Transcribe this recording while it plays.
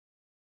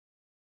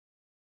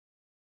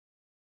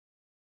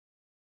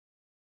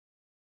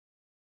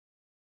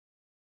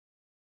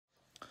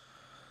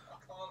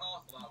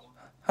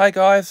Hi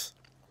guys,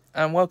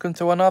 and welcome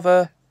to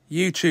another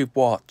YouTube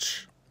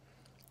watch.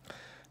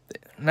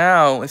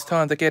 Now it's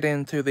time to get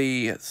into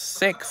the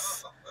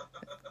 6th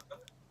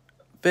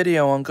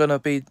video I'm gonna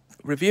be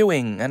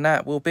reviewing, and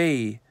that will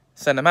be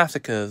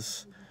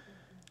Cinemassacre's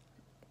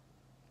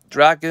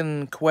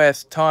Dragon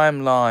Quest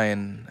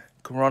Timeline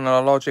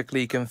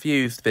Chronologically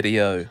Confused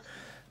video.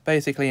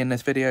 Basically in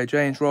this video,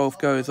 James Rolfe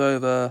goes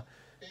over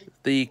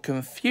the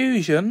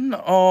confusion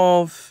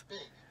of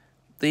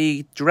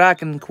the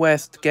Dragon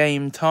Quest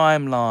game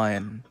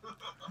timeline.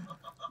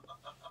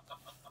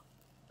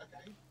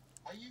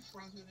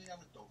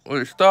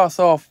 Well, it starts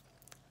off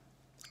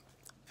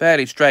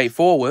fairly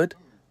straightforward,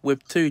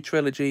 with two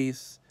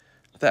trilogies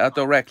that are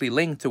directly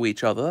linked to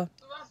each other.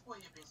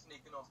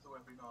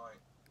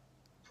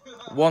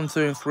 1, 2,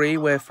 and 3,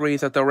 where 3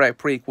 is a direct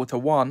prequel to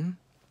 1.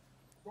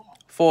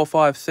 4,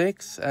 5,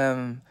 6,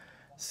 and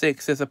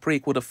 6 is a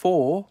prequel to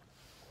 4.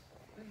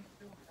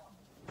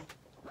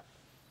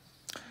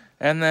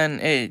 And then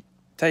it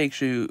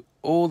takes you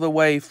all the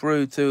way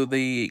through to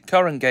the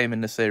current game in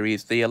the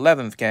series, the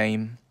 11th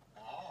game,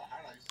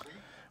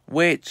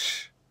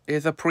 which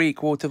is a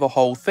prequel to the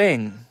whole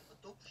thing.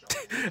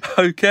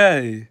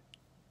 Okay.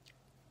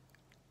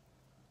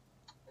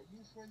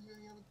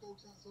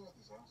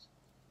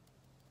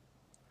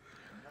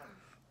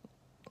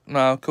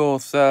 Now, of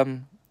course, I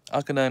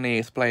can only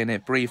explain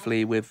it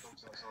briefly with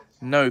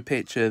no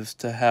pictures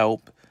to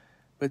help,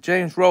 but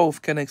James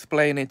Rolfe can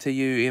explain it to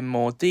you in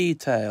more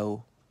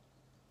detail.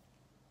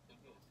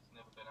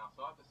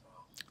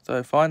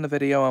 So find the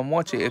video and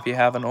watch it if you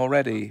haven't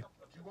already.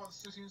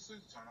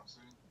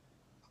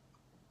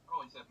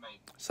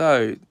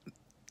 So,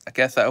 I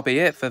guess that'll be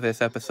it for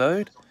this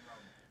episode.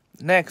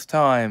 Next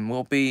time,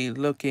 we'll be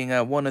looking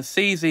at one of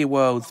CZ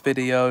World's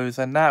videos,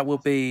 and that will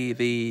be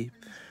the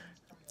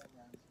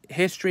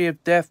history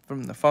of death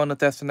from the Final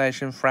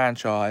Destination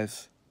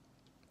franchise.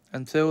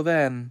 Until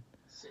then,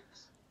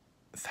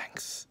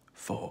 thanks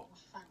for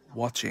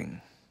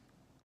watching.